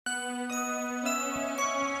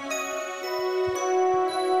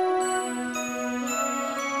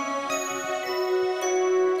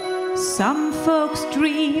Some folks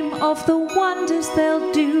dream of the wonders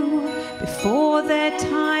they'll do before their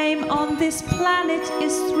time on this planet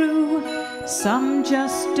is through. Some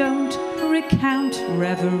just don't recount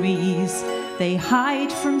reveries. They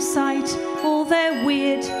hide from sight all their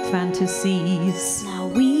weird fantasies. Now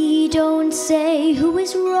we don't say who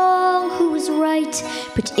is wrong, who is right,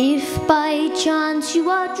 but if by chance you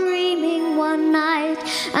are dreaming one night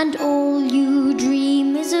and all you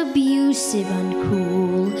dream is abusive and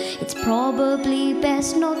cruel, it's probably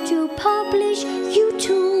best not to publish you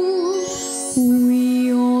too.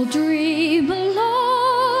 We all dream a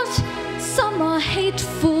lot. Some are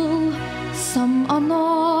hateful, some are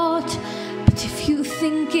not. But if you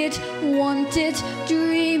think it, want it,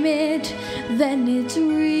 dream it, then it's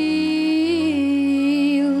real.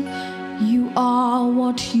 You are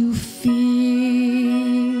what you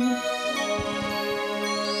feel.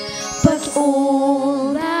 But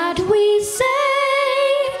all that we say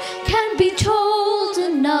can be told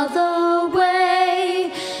another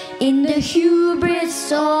way. In the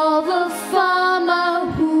hubris of a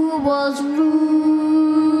farmer who was rude.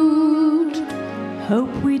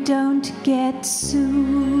 Hope we don't get sued.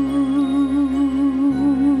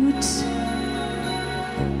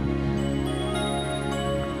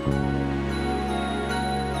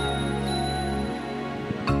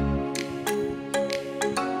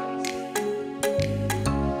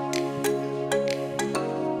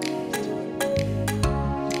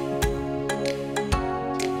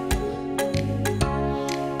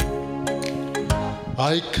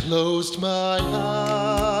 I closed my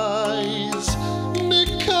eyes,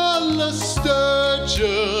 Nicola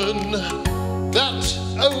Sturgeon, that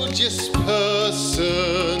odious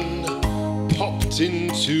person, popped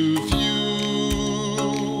into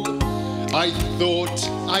view. I thought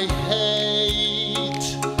I hate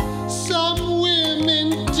some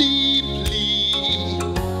women deeply,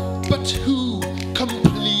 but who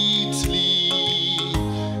completely?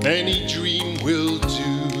 Any dream will do.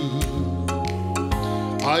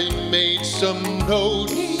 I made some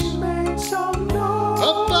notes,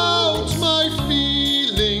 about my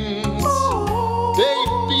feelings.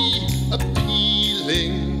 They'd be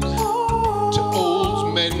appealing to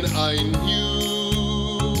old men I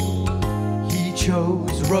knew. He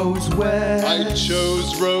chose Rose West. I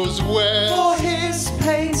chose Rose West for his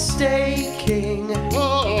painstaking,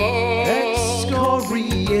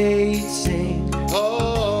 excoriating.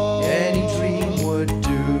 Any dream would do.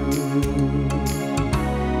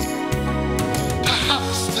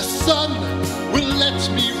 Sun will let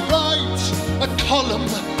me write a column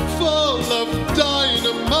full of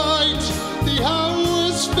dynamite. The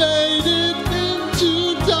hours faded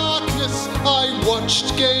into darkness. I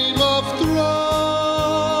watched Game of Thrones.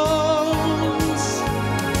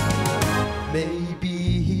 Maybe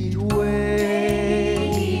he'd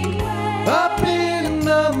wake up in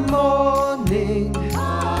the morning.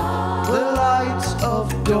 The light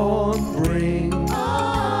of dawn bring a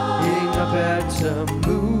better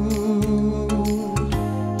mood.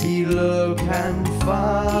 Look and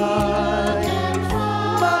find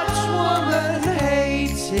much woman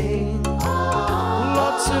hating,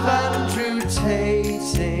 lots of Andrew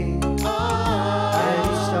Tating,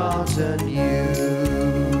 and start anew.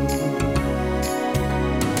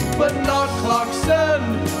 But not Clarkson,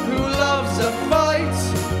 who loves a fight.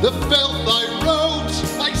 The filth I wrote,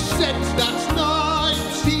 I sent that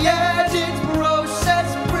night. The edit process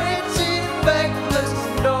pretty feckless,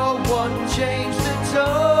 no one changed at all.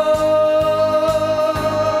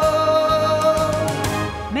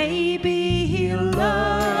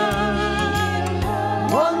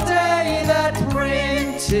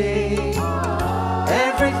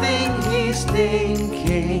 Everything he's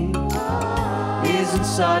thinking isn't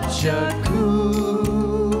such a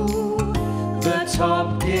coup. The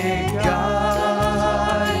Top Gear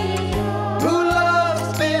guy who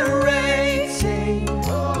loves berating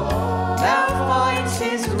now finds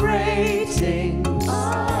his ratings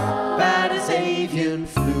bad as avian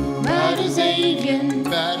flu. Bad as avian,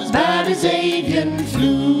 bad as avian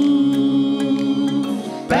flu.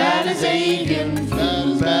 bad as avian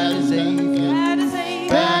flu. Bad as avian.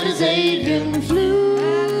 Bad as avian flu.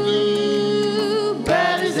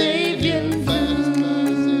 Bad as avian flu.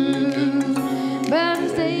 Bad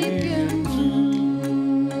as avian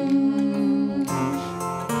flu.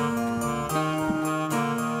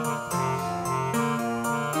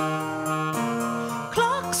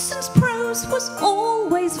 Clarkson's prose was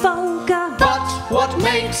always vulgar. But what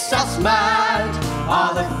makes us mad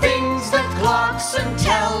are the things that Clarkson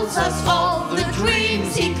tells us of, the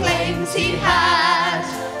dreams he claims he had.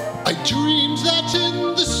 I dreamed that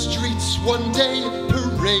in the streets one day,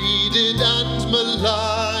 paraded and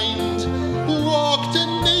maligned,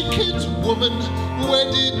 woman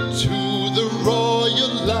wedded to the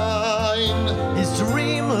royal line. His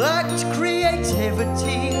dream lacked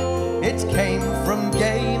creativity, it came from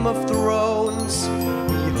Game of Thrones.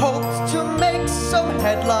 He hoped to make some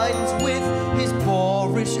headlines with his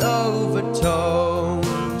boorish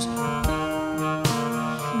overtones.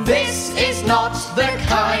 This is not the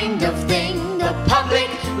kind of thing the public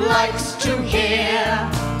likes to hear.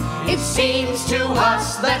 It seems to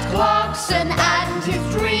us that Clarkson and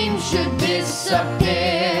his dreams should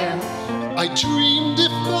disappear. I dreamed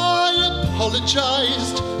if I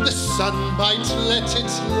apologized, the sun might let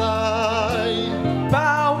it lie.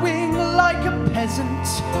 Bowing like a peasant,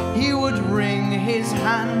 he would wring his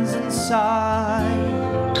hands and sigh.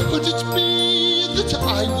 Could it be that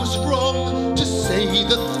I was wrong to say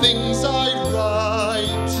the things I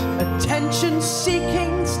write? Attention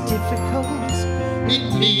seeking's difficult.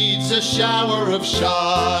 It needs a shower of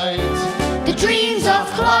shite. The dreams of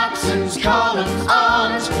Clarkson's columns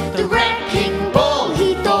aren't the wrecking ball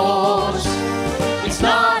he thought. It's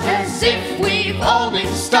not as if we've all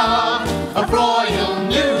been starved of royal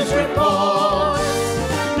news reports.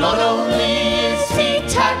 Not only is he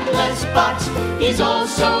tactless, but he's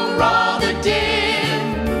also rather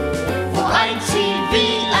dim. For ITV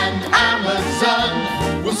and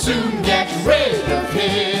Amazon will soon get rid of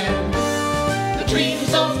him. The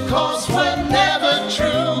dreams, of course, were never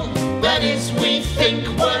true. That is, we think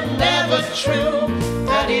were never true.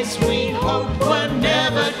 That is, we hope were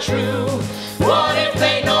never true. What if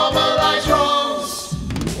they normalize wrongs?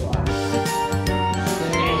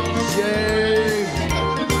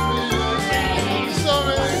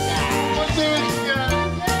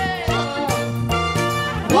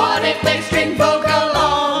 What if they string folk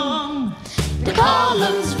along? The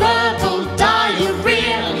column's verbal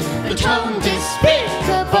diarrhea, the tone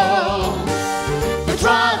despicable. But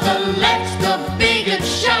rather let the bigot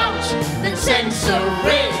shout than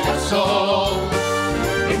censoring us all.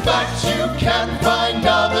 In fact, you can find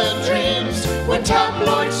other dreams when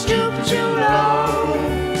tabloids stoop too low.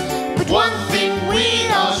 But one thing we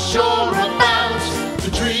are sure about: the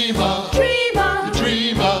dreamer, dreamer, the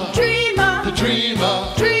dreamer, dreamer, the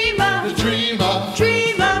dreamer, dreamer, the dreamer,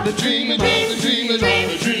 dreamer, the dreamer.